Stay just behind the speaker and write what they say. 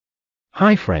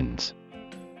Hi friends.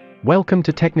 Welcome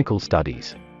to Technical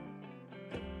Studies.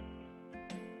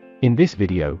 In this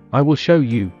video, I will show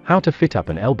you how to fit up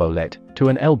an elbowlet to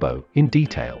an elbow in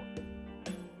detail.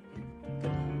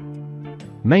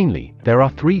 Mainly, there are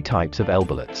three types of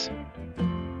elbowlets: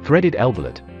 threaded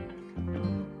elbowlet,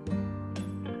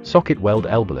 socket weld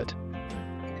elbowlet,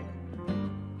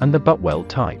 and the butt weld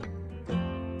type.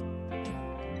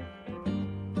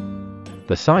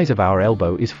 The size of our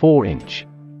elbow is 4 inch.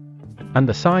 And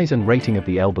the size and rating of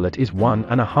the elbowlet is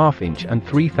 1.5 inch and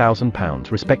 3,000 pounds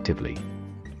respectively.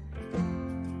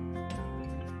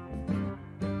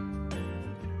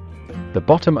 The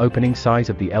bottom opening size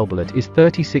of the elbowlet is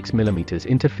 36 mm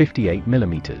into 58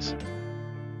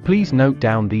 mm. Please note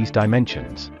down these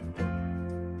dimensions.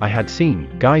 I had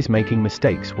seen guys making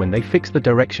mistakes when they fix the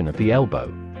direction of the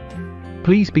elbow.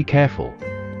 Please be careful.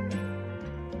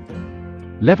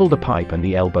 Level the pipe and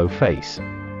the elbow face.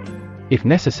 If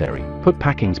necessary, put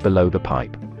packings below the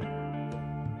pipe.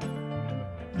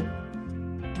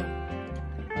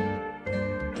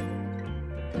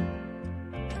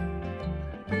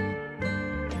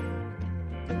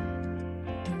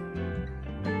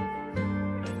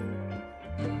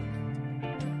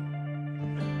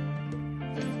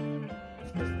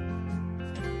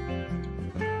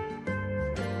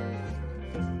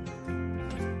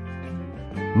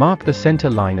 Mark the center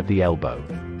line of the elbow.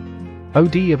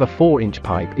 OD of a 4-inch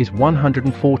pipe is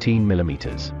 114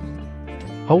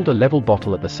 mm. Hold a level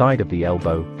bottle at the side of the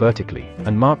elbow, vertically,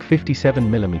 and mark 57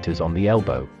 mm on the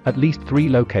elbow, at least 3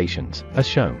 locations, as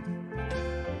shown.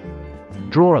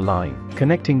 Draw a line,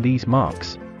 connecting these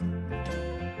marks.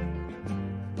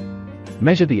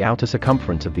 Measure the outer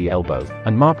circumference of the elbow,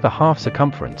 and mark the half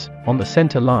circumference, on the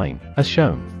center line, as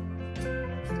shown.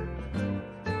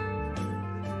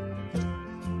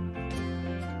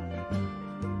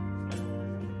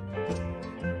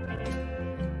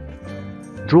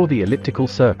 Draw the elliptical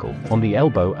circle on the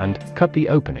elbow and cut the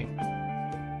opening.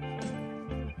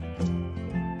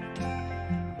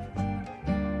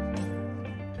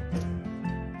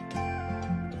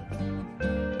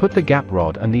 Put the gap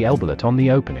rod and the elbowlet on the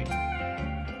opening.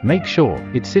 Make sure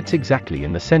it sits exactly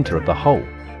in the center of the hole.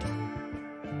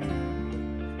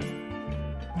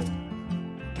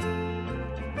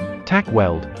 Tack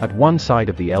weld at one side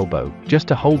of the elbow just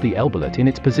to hold the elbowlet in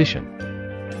its position.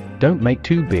 Don't make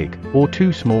too big or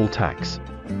too small tacks.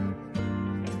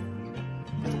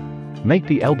 Make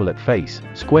the elbowlet face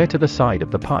square to the side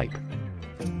of the pipe.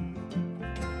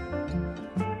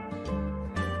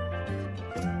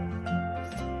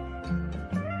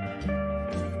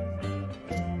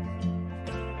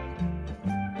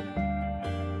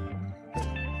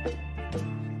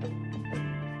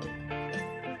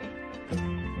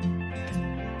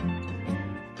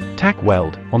 Tack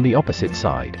weld on the opposite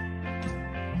side.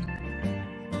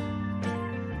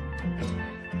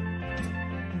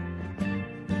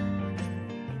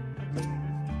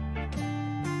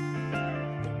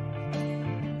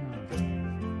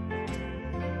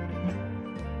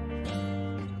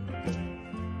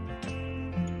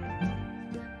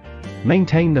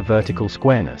 Maintain the vertical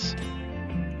squareness.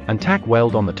 And tack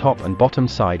weld on the top and bottom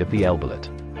side of the elbowlet.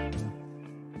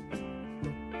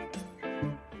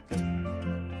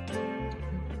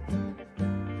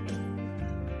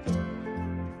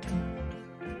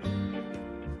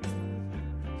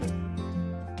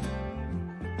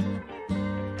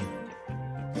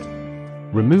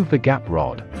 Remove the gap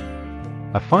rod.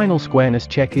 A final squareness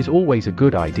check is always a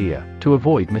good idea, to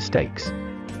avoid mistakes.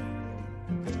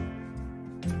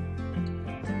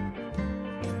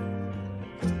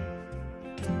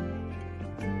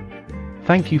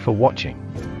 Thank you for watching.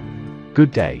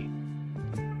 Good day.